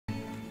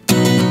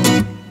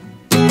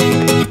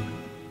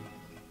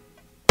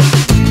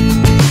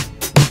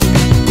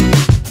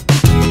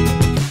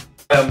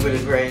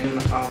Willie Graham.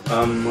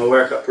 I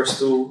work at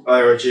Bristol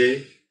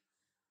IRG.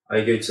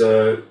 I go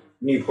to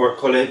Newport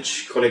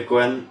College, College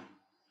Gwent.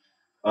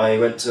 I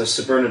went to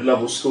Sir Bernard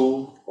Level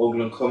School,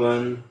 Oldland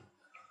Common.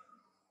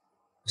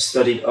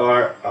 Studied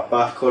art at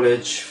Bath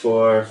College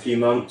for a few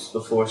months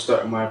before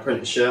starting my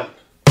apprenticeship.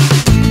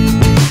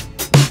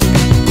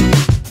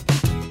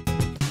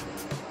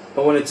 I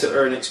wanted to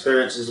earn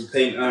experience as a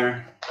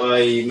painter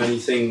by many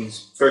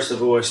things. First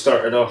of all, I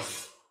started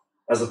off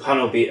as a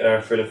panel beater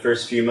for the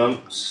first few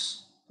months.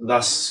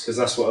 That's because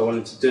that's what I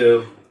wanted to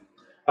do.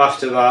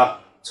 After that,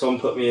 Tom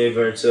put me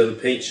over to the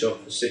paint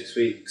shop for 6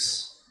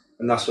 weeks,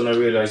 and that's when I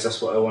realised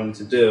that's what I wanted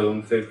to do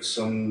and focus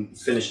on the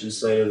finishing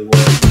side of the work.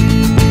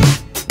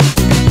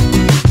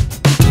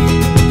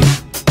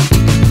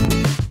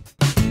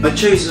 I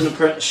chose an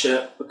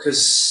apprenticeship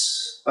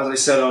because, as I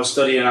said, I was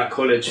studying at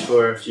college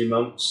for a few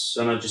months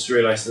and I just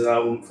realised that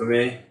that wasn't for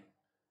me.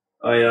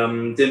 I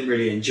didn't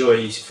really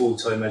enjoy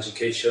full-time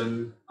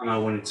education and I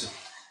wanted to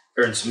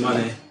earn some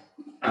money.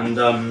 And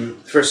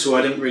first of all,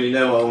 I didn't really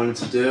know what I wanted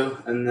to do,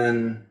 and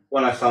then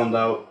when I found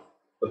out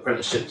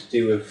apprenticeship to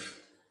do with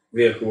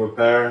vehicle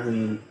repair,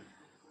 and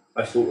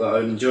I thought that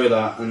I'd enjoy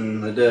that,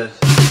 and I did.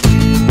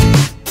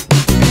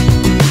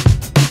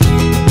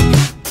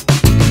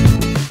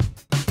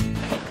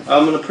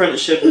 An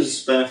apprenticeship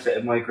has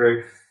benefited my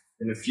growth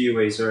in a few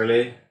ways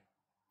really,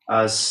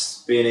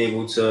 as being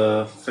able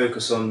to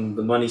focus on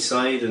the money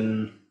side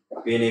and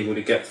being able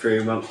to get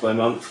through month by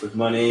month with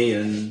money,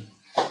 and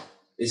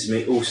it's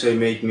also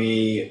made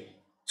me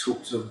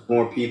talk to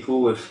more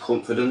people with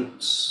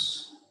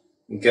confidence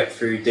and get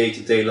through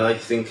day-to-day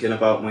life thinking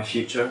about my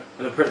future.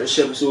 An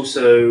apprenticeship has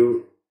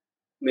also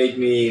made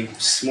me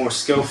more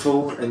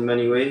skillful in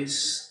many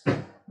ways,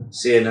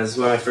 seeing as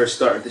when I first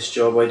started this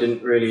job I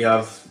didn't really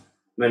have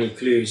many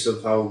clues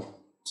of how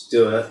to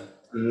do it,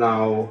 and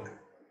now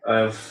I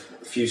have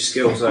a few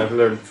skills I've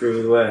learned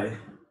through the way.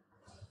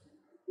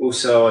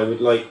 Also, I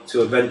would like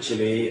to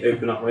eventually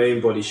open up my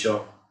own body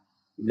shop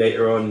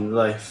later on in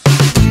life.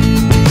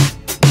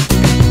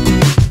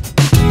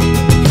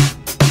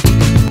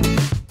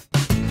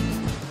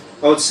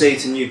 I would say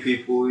to new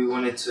people who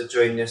wanted to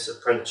join this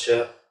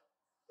apprenticeship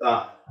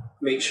that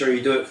make sure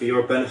you do it for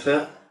your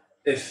benefit.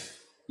 If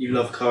you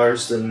love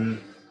cars,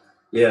 then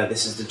yeah,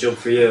 this is the job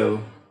for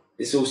you.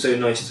 It's also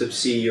nice to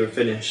see your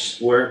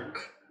finished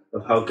work,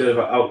 of how good of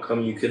an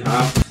outcome you can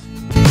have.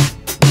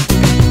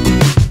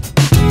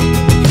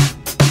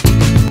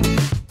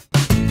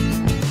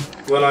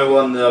 When I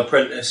won the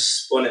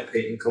Apprentice bonnet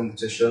painting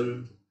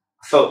competition,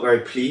 I felt very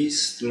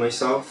pleased with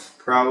myself,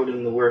 proud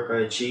in the work I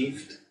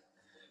achieved.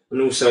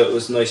 And also it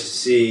was nice to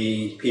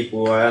see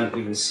people I hadn't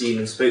even seen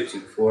and spoke to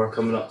before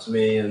coming up to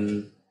me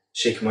and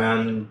shaking my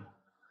hand,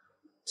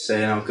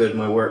 saying how good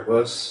my work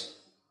was.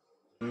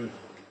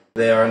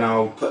 They are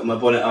now putting my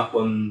bonnet up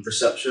on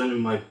reception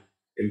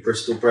in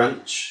Bristol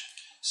branch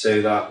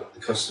so that the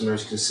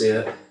customers can see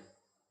it.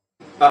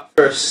 At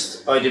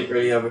first I didn't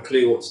really have a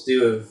clue what to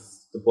do with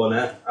the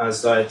bonnet,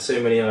 as I had so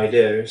many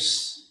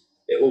ideas.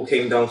 It all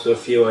came down to a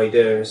few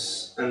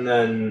ideas, and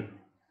then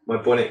my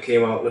bonnet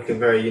came out looking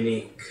very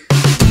unique.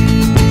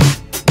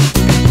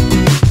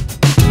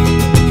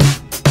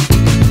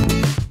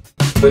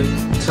 I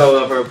would tell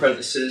other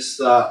apprentices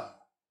that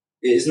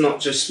it is not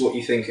just what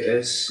you think it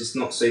is. It's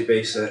not so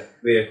basic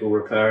vehicle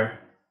repair.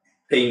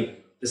 Paint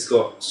has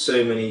got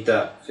so many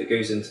depth. It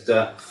goes into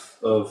depth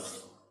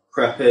of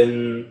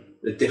prepping,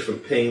 the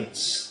different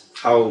paints,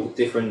 how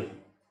different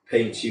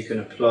paints you can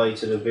apply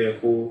to the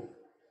vehicle,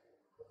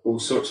 all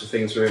sorts of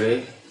things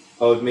really.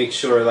 I would make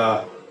sure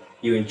that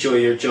you enjoy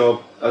your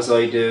job as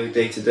I do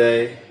day to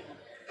day,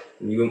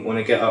 and you wouldn't want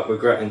to get up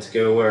regretting to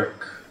go to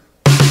work.